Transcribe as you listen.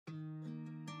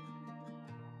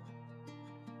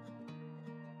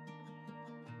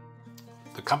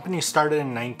The company started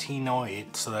in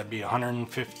 1908, so that'd be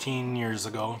 115 years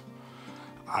ago.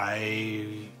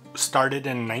 I started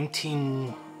in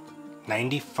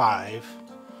 1995.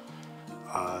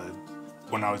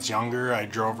 When I was younger, I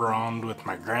drove around with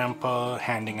my grandpa,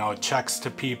 handing out checks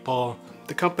to people.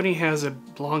 The company has a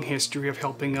long history of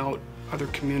helping out other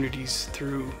communities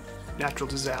through natural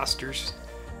disasters.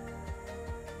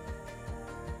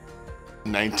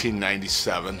 In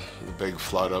 1997, the big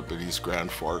flood up at East Grand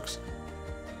Forks.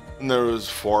 And there was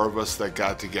 4 of us that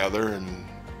got together and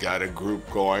got a group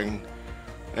going,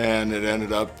 and it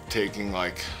ended up taking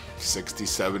like 60,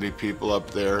 70 people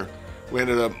up there. We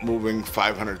ended up moving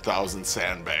 500,000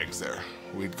 sandbags there.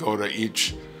 We'd go to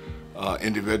each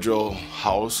individual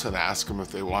house and ask them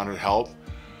if they wanted help.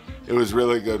 It was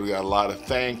really good. We got a lot of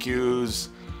thank yous.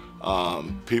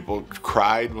 People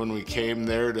cried when we came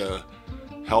there to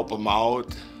help them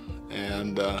out,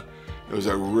 and it was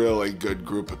a really good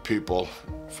group of people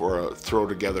for a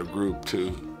throw-together group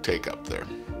to take up there.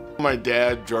 My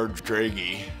dad, George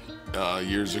Draghi,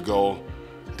 years ago,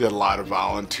 did a lot of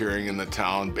volunteering in the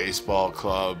town, baseball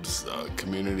clubs,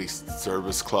 community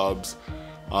service clubs,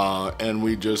 and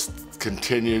we just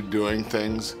continued doing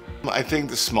things. I think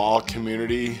the small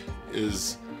community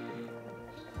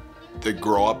they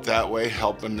grow up that way,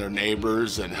 helping their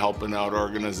neighbors and helping out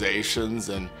organizations,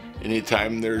 and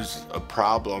anytime there's a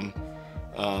problem,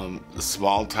 the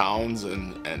small towns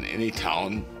and any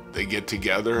town, they get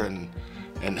together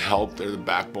and help. They're the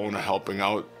backbone of helping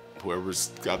out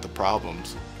whoever's got the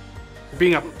problems.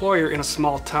 Being an employer in a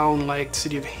small town like the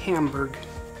city of Hamburg,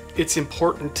 it's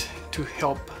important to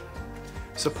help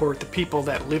support the people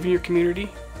that live in your community,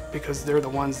 because they're the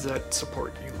ones that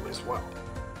support you as well.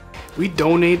 We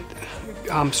donate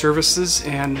services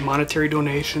and monetary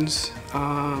donations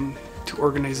to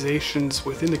organizations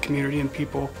within the community and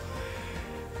people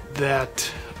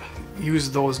that use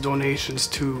those donations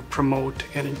to promote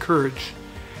and encourage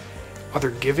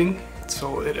other giving.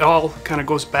 So it all kind of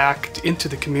goes back into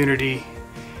the community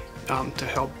to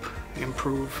help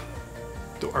improve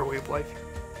our way of life.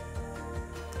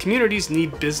 Communities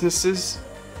need businesses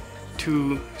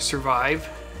to survive,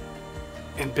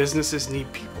 and businesses need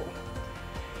people.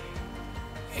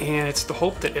 And it's the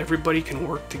hope that everybody can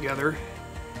work together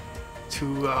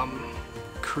to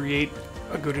create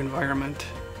a good environment,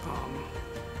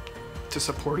 to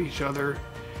support each other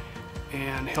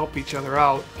and help each other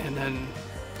out, and then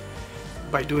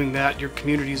by doing that, your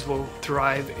communities will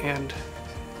thrive and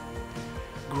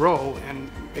grow and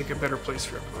make a better place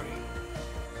for everybody.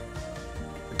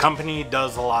 The company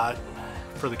does a lot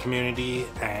for the community,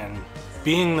 and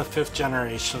being the 5th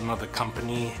generation of the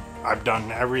company, I've done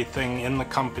everything in the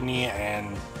company,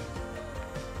 and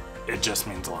it just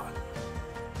means a lot.